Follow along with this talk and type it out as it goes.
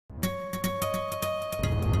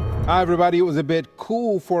Hi, everybody. It was a bit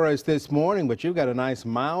cool for us this morning, but you've got a nice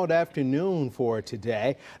mild afternoon for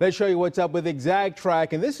today. Let's show you what's up with Exact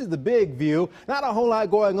Track, and this is the big view. Not a whole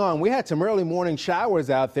lot going on. We had some early morning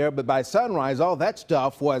showers out there, but by sunrise, all that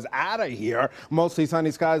stuff was out of here. Mostly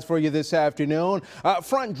sunny skies for you this afternoon.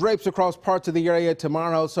 Front drapes across parts of the area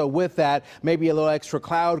tomorrow, so with that, maybe a little extra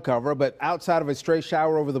cloud cover, but outside of a stray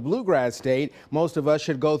shower over the Bluegrass State, most of us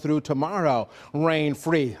should go through tomorrow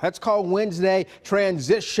rain-free. That's called Wednesday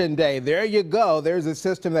Transition Day. There you go. There's a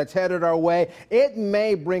system that's headed our way. It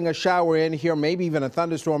may bring a shower in here, maybe even a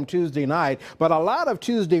thunderstorm Tuesday night, but a lot of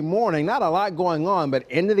Tuesday morning, not a lot going on, but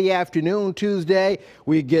into the afternoon Tuesday,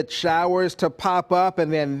 we get showers to pop up,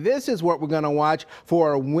 and then this is what we're going to watch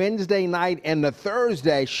for Wednesday night and the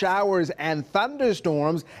Thursday, showers and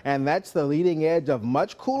thunderstorms, and that's the leading edge of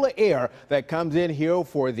much cooler air that comes in here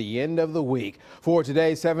for the end of the week. For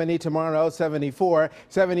today, 70, tomorrow 74,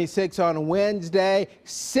 76 on Wednesday,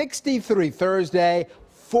 63 Thursday,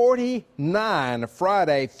 49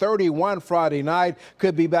 Friday, 31 Friday night.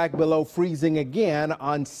 Could be back below freezing again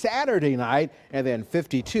on Saturday night, and then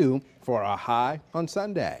 52 for a high on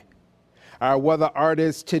Sunday. Our weather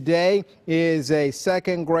artist today is a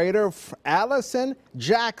second grader, Allison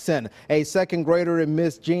Jackson, a second grader in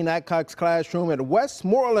Miss Jean Adcock's classroom at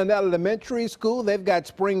Westmoreland Elementary School. They've got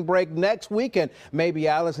spring break next week, and maybe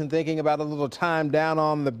Allison thinking about a little time down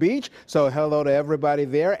on the beach. So hello to everybody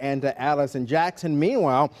there and to Allison Jackson.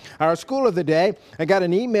 Meanwhile, our school of the day, I got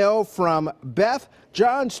an email from Beth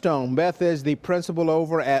Johnstone. Beth is the principal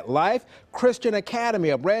over at Life Christian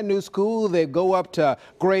Academy, a brand new school. They go up to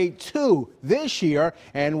grade 2 this year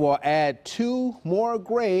and will add 2 more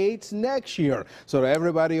grades next year. So to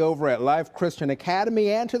everybody over at Life Christian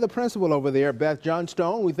Academy and to the principal over there, Beth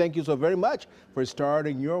Johnstone, we thank you so very much for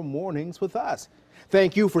starting your mornings with us.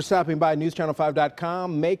 Thank you for stopping by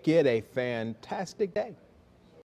NewsChannel5.com. Make it a fantastic day.